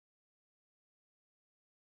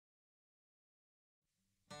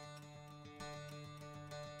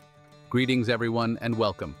Greetings everyone and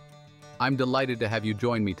welcome. I'm delighted to have you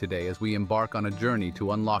join me today as we embark on a journey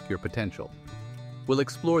to unlock your potential. We'll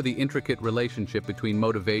explore the intricate relationship between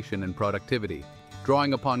motivation and productivity,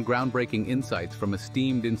 drawing upon groundbreaking insights from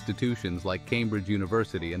esteemed institutions like Cambridge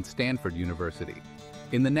University and Stanford University.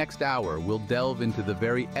 In the next hour, we'll delve into the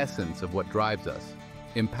very essence of what drives us,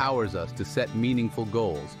 empowers us to set meaningful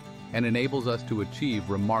goals, and enables us to achieve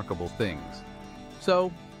remarkable things.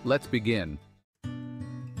 So, let's begin.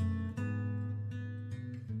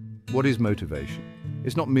 What is motivation?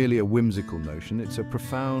 It's not merely a whimsical notion, it's a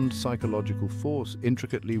profound psychological force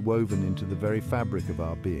intricately woven into the very fabric of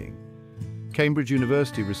our being. Cambridge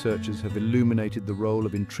University researchers have illuminated the role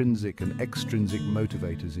of intrinsic and extrinsic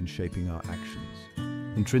motivators in shaping our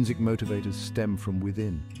actions. Intrinsic motivators stem from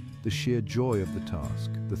within, the sheer joy of the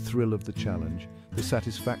task, the thrill of the challenge, the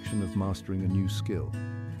satisfaction of mastering a new skill.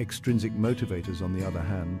 Extrinsic motivators, on the other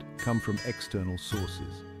hand, come from external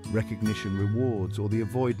sources. Recognition, rewards, or the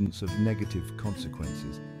avoidance of negative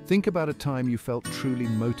consequences. Think about a time you felt truly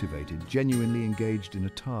motivated, genuinely engaged in a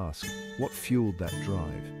task. What fueled that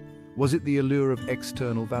drive? Was it the allure of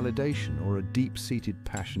external validation or a deep-seated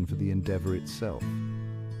passion for the endeavor itself?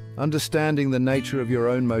 Understanding the nature of your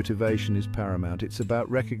own motivation is paramount. It's about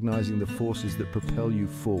recognizing the forces that propel you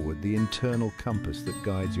forward, the internal compass that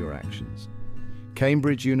guides your actions.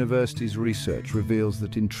 Cambridge University's research reveals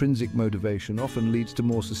that intrinsic motivation often leads to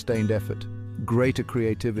more sustained effort, greater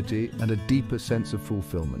creativity, and a deeper sense of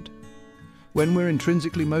fulfillment. When we're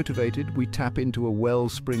intrinsically motivated, we tap into a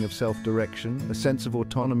wellspring of self-direction, a sense of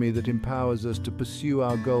autonomy that empowers us to pursue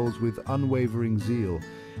our goals with unwavering zeal.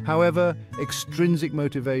 However, extrinsic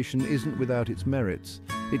motivation isn't without its merits.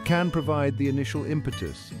 It can provide the initial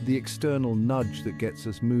impetus, the external nudge that gets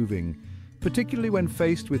us moving, particularly when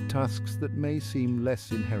faced with tasks that may seem less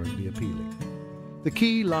inherently appealing. The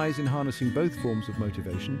key lies in harnessing both forms of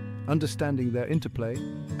motivation, understanding their interplay,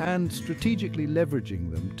 and strategically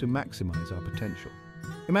leveraging them to maximize our potential.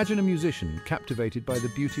 Imagine a musician captivated by the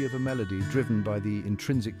beauty of a melody, driven by the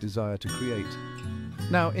intrinsic desire to create.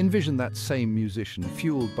 Now envision that same musician,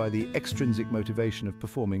 fueled by the extrinsic motivation of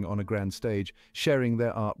performing on a grand stage, sharing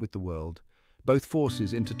their art with the world. Both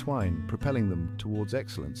forces intertwine, propelling them towards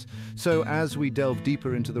excellence. So as we delve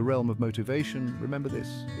deeper into the realm of motivation, remember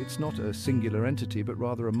this: it's not a singular entity, but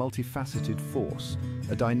rather a multifaceted force,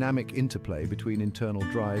 a dynamic interplay between internal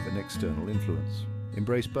drive and external influence.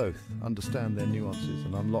 Embrace both, understand their nuances,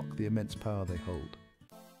 and unlock the immense power they hold.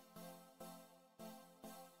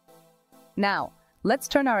 Now, let's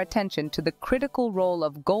turn our attention to the critical role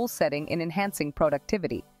of goal setting in enhancing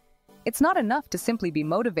productivity. It's not enough to simply be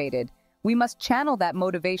motivated. We must channel that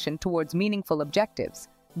motivation towards meaningful objectives.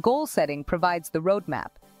 Goal setting provides the roadmap,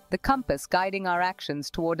 the compass guiding our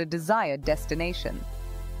actions toward a desired destination.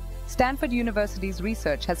 Stanford University's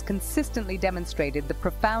research has consistently demonstrated the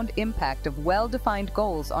profound impact of well-defined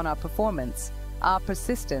goals on our performance, our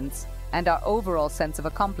persistence, and our overall sense of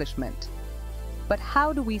accomplishment. But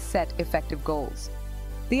how do we set effective goals?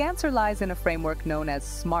 The answer lies in a framework known as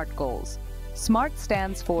SMART goals. SMART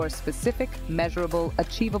stands for specific, measurable,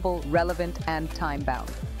 achievable, relevant, and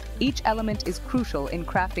time-bound. Each element is crucial in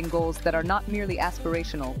crafting goals that are not merely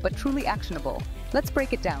aspirational, but truly actionable. Let's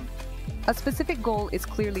break it down. A specific goal is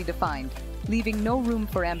clearly defined, leaving no room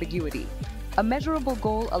for ambiguity. A measurable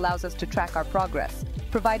goal allows us to track our progress,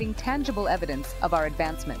 providing tangible evidence of our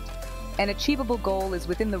advancement. An achievable goal is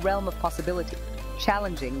within the realm of possibility,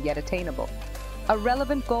 challenging yet attainable. A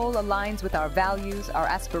relevant goal aligns with our values, our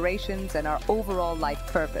aspirations, and our overall life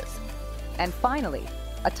purpose. And finally,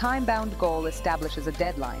 a time-bound goal establishes a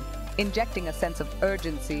deadline, injecting a sense of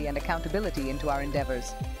urgency and accountability into our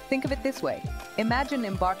endeavors. Think of it this way: imagine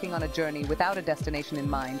embarking on a journey without a destination in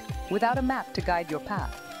mind, without a map to guide your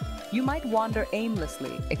path. You might wander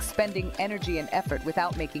aimlessly, expending energy and effort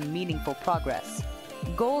without making meaningful progress.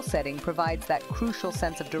 Goal setting provides that crucial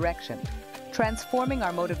sense of direction, transforming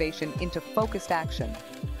our motivation into focused action.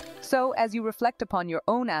 So, as you reflect upon your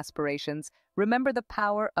own aspirations, remember the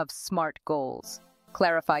power of SMART goals.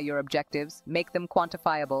 Clarify your objectives, make them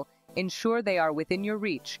quantifiable, ensure they are within your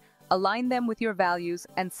reach, align them with your values,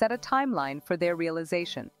 and set a timeline for their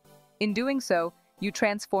realization. In doing so, you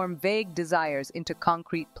transform vague desires into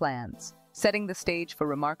concrete plans, setting the stage for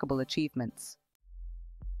remarkable achievements.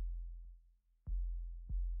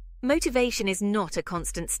 Motivation is not a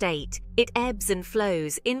constant state. It ebbs and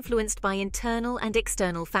flows, influenced by internal and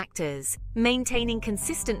external factors. Maintaining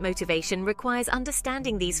consistent motivation requires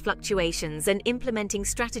understanding these fluctuations and implementing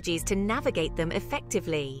strategies to navigate them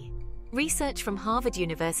effectively. Research from Harvard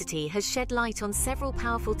University has shed light on several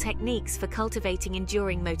powerful techniques for cultivating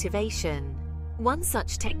enduring motivation. One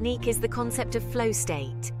such technique is the concept of flow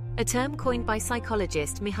state. a term coined by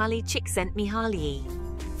psychologist Mihaly Csikszentmihalyi.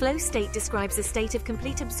 Flow state describes a state of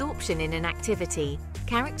complete absorption in an activity,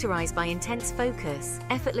 characterized by intense focus,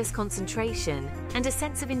 effortless concentration, and a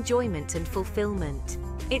sense of enjoyment and fulfillment.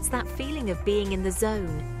 It's that feeling of being in the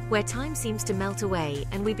zone, where time seems to melt away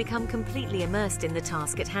and we become completely immersed in the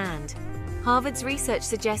task at hand. Harvard's research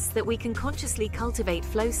suggests that we can consciously cultivate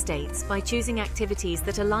flow states by choosing activities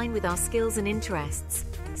that align with our skills and interests,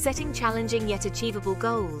 setting challenging yet achievable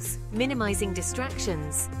goals, minimizing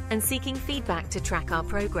distractions, and seeking feedback to track our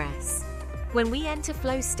progress. When we enter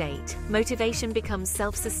flow state, motivation becomes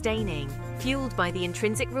self-sustaining, fueled by the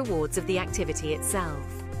intrinsic rewards of the activity itself.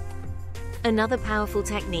 Another powerful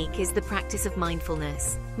technique is the practice of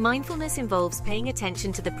mindfulness. Mindfulness involves paying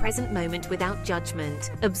attention to the present moment without judgment,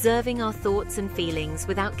 observing our thoughts and feelings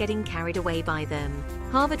without getting carried away by them.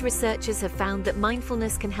 Harvard researchers have found that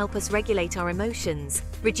mindfulness can help us regulate our emotions,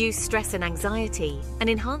 reduce stress and anxiety, and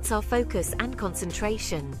enhance our focus and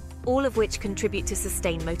concentration, all of which contribute to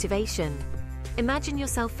sustained motivation. Imagine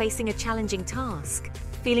yourself facing a challenging task,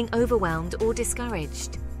 feeling overwhelmed or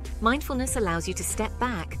discouraged. Mindfulness allows you to step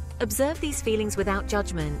back, observe these feelings without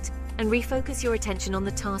judgment, and refocus your attention on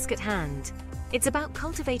the task at hand. It's about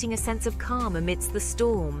cultivating a sense of calm amidst the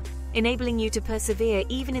storm, enabling you to persevere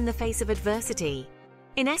even in the face of adversity.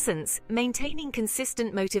 In essence, maintaining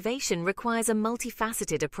consistent motivation requires a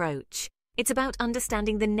multifaceted approach. It's about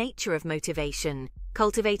understanding the nature of motivation,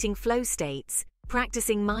 cultivating flow states,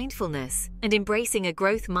 practicing mindfulness, and embracing a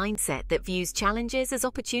growth mindset that views challenges as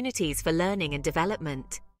opportunities for learning and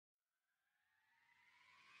development.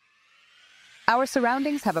 Our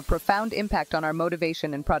surroundings have a profound impact on our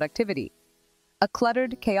motivation and productivity. A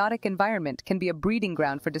cluttered, chaotic environment can be a breeding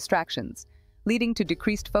ground for distractions, leading to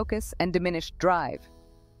decreased focus and diminished drive.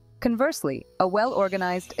 Conversely, a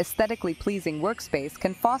well-organized, aesthetically pleasing workspace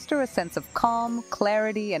can foster a sense of calm,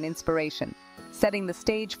 clarity, and inspiration, setting the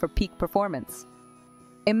stage for peak performance.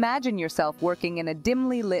 Imagine yourself working in a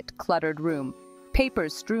dimly lit, cluttered room,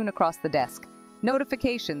 papers strewn across the desk,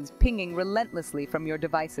 notifications pinging relentlessly from your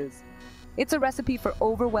devices. It's a recipe for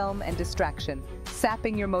overwhelm and distraction,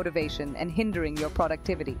 sapping your motivation and hindering your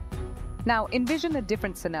productivity. Now, envision a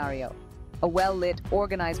different scenario. A well-lit,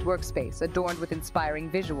 organized workspace adorned with inspiring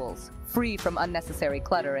visuals, free from unnecessary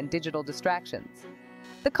clutter and digital distractions.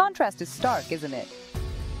 The contrast is stark, isn't it?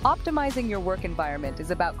 Optimizing your work environment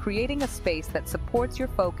is about creating a space that supports your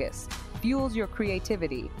focus, fuels your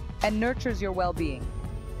creativity, and nurtures your well-being.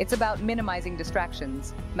 It's about minimizing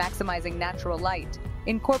distractions, maximizing natural light,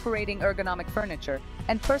 incorporating ergonomic furniture,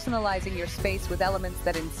 and personalizing your space with elements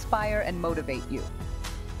that inspire and motivate you.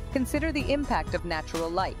 Consider the impact of natural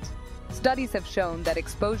light. Studies have shown that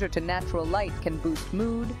exposure to natural light can boost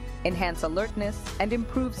mood, enhance alertness, and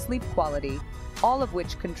improve sleep quality, all of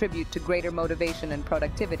which contribute to greater motivation and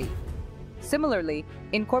productivity. Similarly,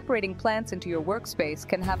 incorporating plants into your workspace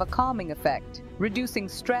can have a calming effect, reducing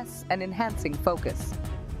stress and enhancing focus.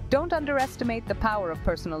 Don't underestimate the power of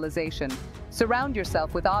personalization. Surround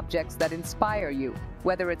yourself with objects that inspire you,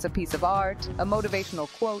 whether it's a piece of art, a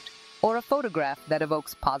motivational quote, or a photograph that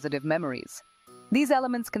evokes positive memories. These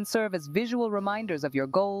elements can serve as visual reminders of your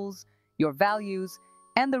goals, your values,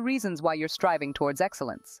 and the reasons why you're striving towards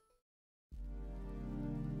excellence.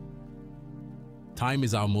 Time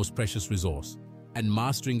is our most precious resource, and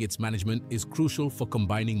mastering its management is crucial for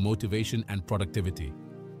combining motivation and productivity.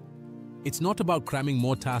 It's not about cramming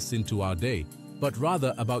more tasks into our day, but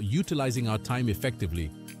rather about utilizing our time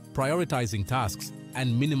effectively, prioritizing tasks,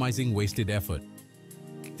 and minimizing wasted effort.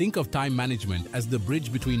 Think of time management as the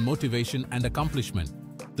bridge between motivation and accomplishment,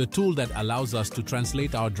 the tool that allows us to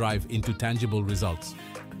translate our drive into tangible results.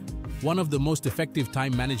 One of the most effective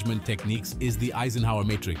time management techniques is the Eisenhower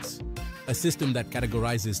Matrix, a system that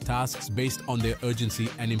categorizes tasks based on their urgency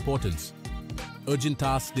and importance. Urgent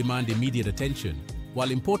tasks demand immediate attention, while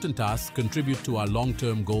important tasks contribute to our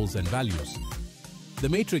long-term goals and values. The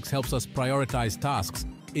matrix helps us prioritize tasks,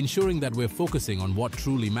 ensuring that we're focusing on what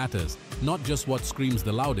truly matters, not just what screams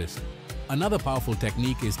the loudest. Another powerful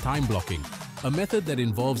technique is time blocking, a method that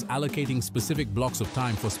involves allocating specific blocks of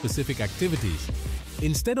time for specific activities.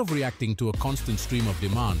 Instead of reacting to a constant stream of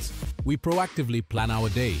demands, we proactively plan our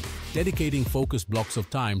day, dedicating focused blocks of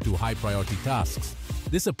time to high-priority tasks.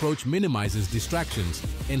 This approach minimizes distractions,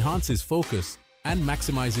 enhances focus, and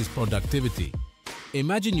maximizes productivity.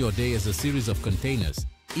 Imagine your day as a series of containers,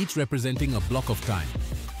 each representing a block of time.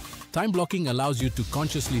 Time blocking allows you to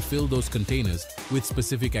consciously fill those containers with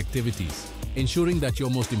specific activities, ensuring that your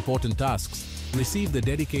most important tasks receive the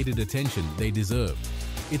dedicated attention they deserve.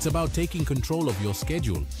 It's about taking control of your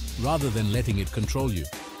schedule rather than letting it control you.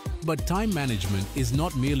 But time management is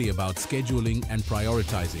not merely about scheduling and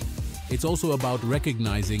prioritizing. It's also about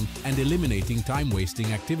recognizing and eliminating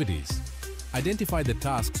time-wasting activities. Identify the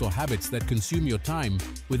tasks or habits that consume your time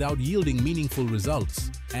without yielding meaningful results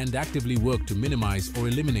and actively work to minimize or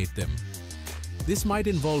eliminate them. This might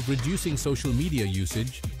involve reducing social media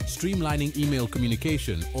usage, streamlining email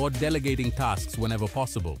communication, or delegating tasks whenever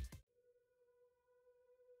possible.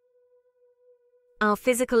 Our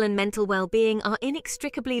physical and mental well-being are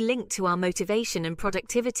inextricably linked to our motivation and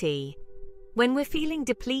productivity. When we're feeling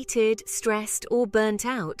depleted, stressed, or burnt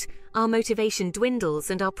out, our motivation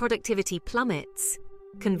dwindles and our productivity plummets.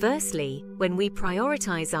 Conversely, when we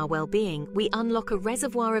prioritize our well-being, we unlock a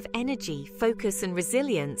reservoir of energy, focus, and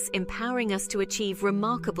resilience, empowering us to achieve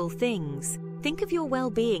remarkable things. Think of your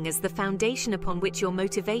well-being as the foundation upon which your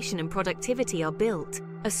motivation and productivity are built.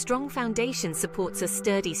 A strong foundation supports a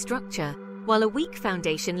sturdy structure, while a weak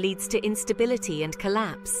foundation leads to instability and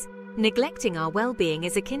collapse. Neglecting our well-being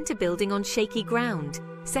is akin to building on shaky ground,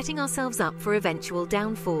 setting ourselves up for eventual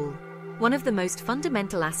downfall. One of the most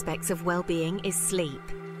fundamental aspects of well-being is sleep.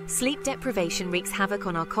 Sleep deprivation wreaks havoc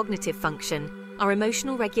on our cognitive function, our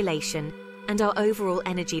emotional regulation, and our overall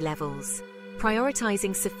energy levels.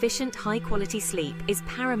 Prioritizing sufficient high-quality sleep is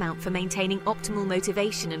paramount for maintaining optimal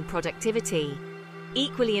motivation and productivity.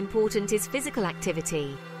 Equally important is physical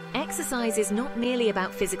activity. Exercise is not merely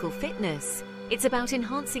about physical fitness. It's about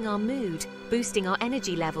enhancing our mood, boosting our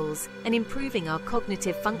energy levels, and improving our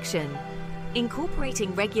cognitive function.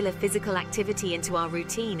 Incorporating regular physical activity into our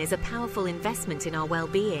routine is a powerful investment in our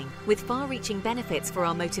well-being, with far-reaching benefits for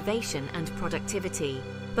our motivation and productivity.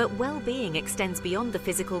 But well-being extends beyond the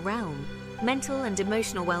physical realm. Mental and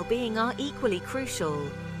emotional well-being are equally crucial.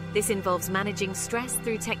 This involves managing stress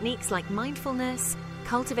through techniques like mindfulness,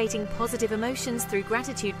 cultivating positive emotions through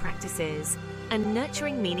gratitude practices, and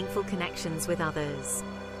nurturing meaningful connections with others.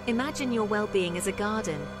 Imagine your well-being as a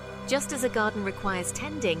garden. Just as a garden requires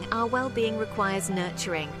tending, our well-being requires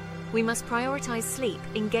nurturing. We must prioritize sleep,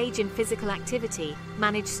 engage in physical activity,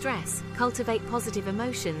 manage stress, cultivate positive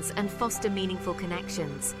emotions, and foster meaningful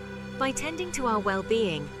connections. By tending to our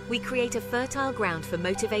well-being, we create a fertile ground for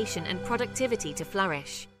motivation and productivity to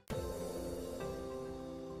flourish.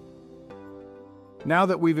 Now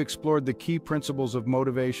that we've explored the key principles of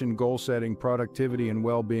motivation, goal setting, productivity, and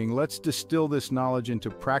well-being, let's distill this knowledge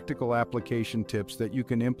into practical application tips that you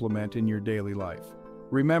can implement in your daily life.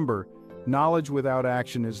 Remember, knowledge without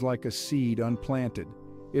action is like a seed unplanted.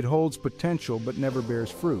 It holds potential but never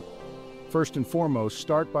bears fruit. First and foremost,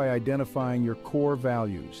 start by identifying your core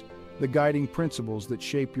values, the guiding principles that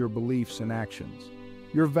shape your beliefs and actions.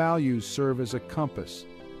 Your values serve as a compass,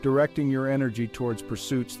 directing your energy towards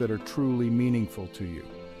pursuits that are truly meaningful to you.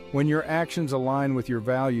 When your actions align with your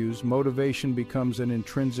values, motivation becomes an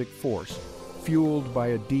intrinsic force, fueled by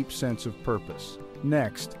a deep sense of purpose.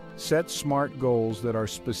 Next, set SMART goals that are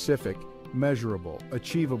specific, measurable,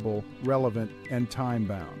 achievable, relevant, and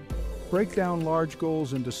time-bound. Break down large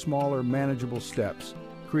goals into smaller, manageable steps,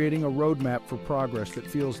 creating a roadmap for progress that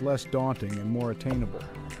feels less daunting and more attainable.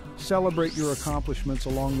 Celebrate your accomplishments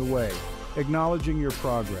along the way, acknowledging your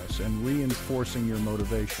progress and reinforcing your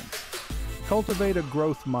motivation. Cultivate a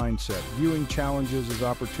growth mindset, viewing challenges as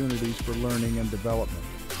opportunities for learning and development.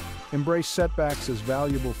 Embrace setbacks as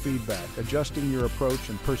valuable feedback, adjusting your approach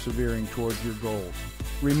and persevering towards your goals.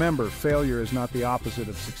 Remember, failure is not the opposite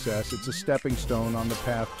of success, it's a stepping stone on the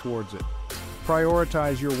path towards it.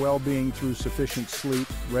 Prioritize your well-being through sufficient sleep,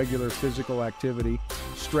 regular physical activity,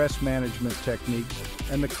 stress management techniques,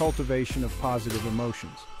 and the cultivation of positive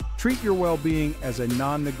emotions. Treat your well-being as a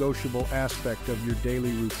non-negotiable aspect of your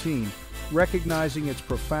daily routine, recognizing its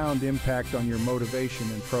profound impact on your motivation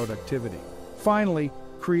and productivity. Finally,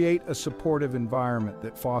 create a supportive environment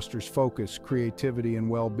that fosters focus, creativity, and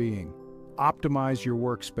well-being. Optimize your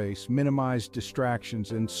workspace, minimize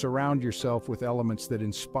distractions, and surround yourself with elements that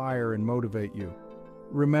inspire and motivate you.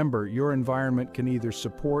 Remember, your environment can either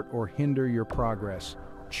support or hinder your progress.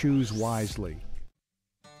 Choose wisely.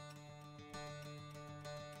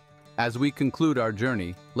 As we conclude our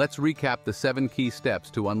journey, let's recap the 7 key steps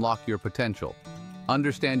to unlock your potential.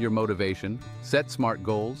 Understand your motivation, set SMART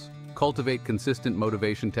goals, cultivate consistent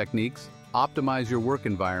motivation techniques, optimize your work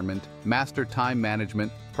environment, master time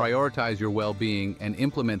management, prioritize your well-being, and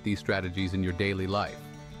implement these strategies in your daily life.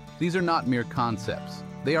 These are not mere concepts.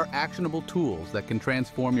 They are actionable tools that can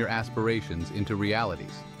transform your aspirations into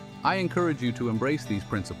realities. I encourage you to embrace these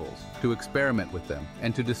principles, to experiment with them,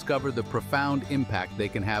 and to discover the profound impact they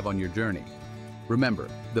can have on your journey. Remember,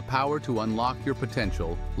 the power to unlock your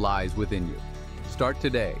potential lies within you. Start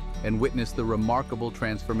today and witness the remarkable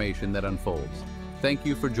transformation that unfolds. Thank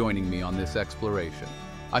you for joining me on this exploration.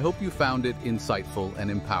 I hope you found it insightful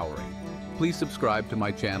and empowering. Please subscribe to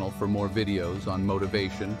my channel for more videos on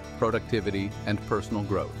motivation, productivity, and personal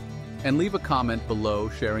growth. And leave a comment below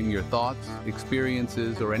sharing your thoughts,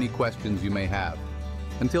 experiences, or any questions you may have.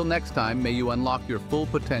 Until next time, may you unlock your full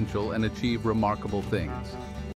potential and achieve remarkable things.